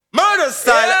Williamz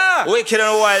style. Yeah. Wicked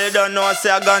and wild, you don't know. I say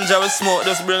a ganja with smoke,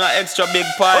 just bring an extra big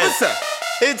pile. What is that?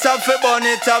 It's a fi bun,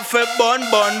 it's a fi bun,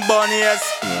 yes.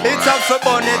 It's a fi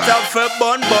bun, it's a fi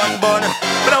bun.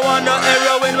 But I want no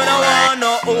heroin, when I want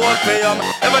no opium.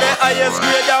 Ever the highest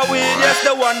grade of weed, yes,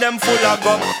 the one them full of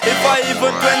gum. If I even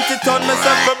 20 ton,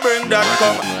 myself for bring that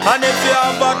come. And if you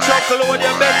have a truckload,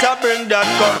 you better bring that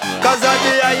come. Cause of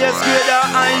the highest grade of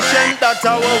ancient, that's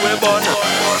how we bun.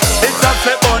 It's a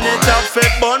fi bun, it's a fi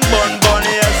bun,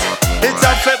 yes. It's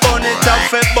a fi bun, it's a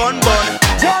fi bun.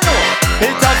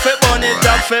 It's a fi bun, it's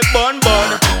a fi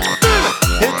bun.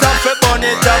 It's a fi bun,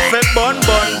 it's a fi bun.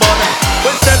 We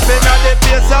step in at the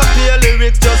pace of the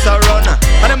lyrics just a run.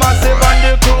 And the massive and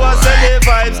the crew I say the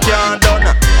vibes can't done.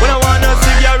 We don't want no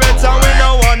cigarettes and we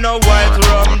don't want no white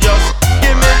rum. Just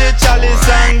give me the chalice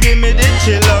and give me the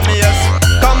chillum, yes.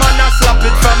 Come on and slap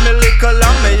it from me little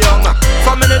and me young.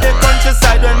 From in the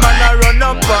countryside when man I run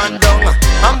up and down.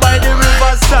 And by the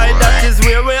riverside that is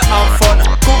where we have fun.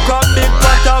 Cook up big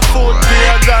pot of food,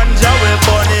 beer, ganja we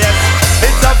bun, yes.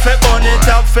 It's a fi bun, it's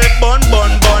a fi bun,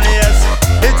 yes.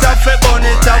 It's a fi bun,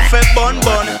 it's a fi bun.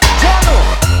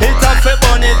 It's a fi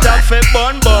bun, it's a fi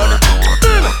bun.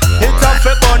 It's a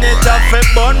fi bun, it's a fi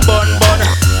bun.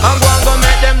 I'm going to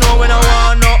make them know when I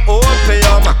want no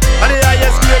opium. And the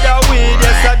highest grade of weed,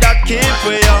 yes, that keep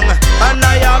we young. And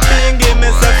I have been give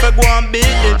myself a go and beat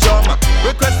the drum.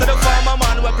 Request to the farmer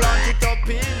man, we plant it up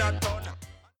in a ton.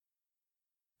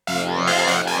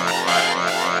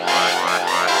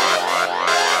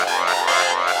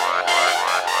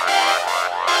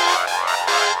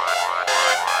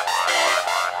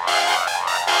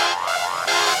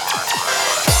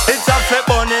 It's a fi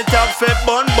bun, it's a fi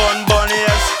bun,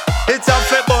 yes. It's a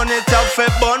fi bun, it's a fi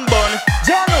bun.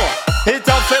 It's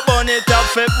a fi bun, it's a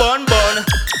fi bun.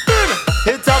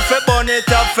 It's a fi bun,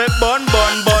 it's a fi bun.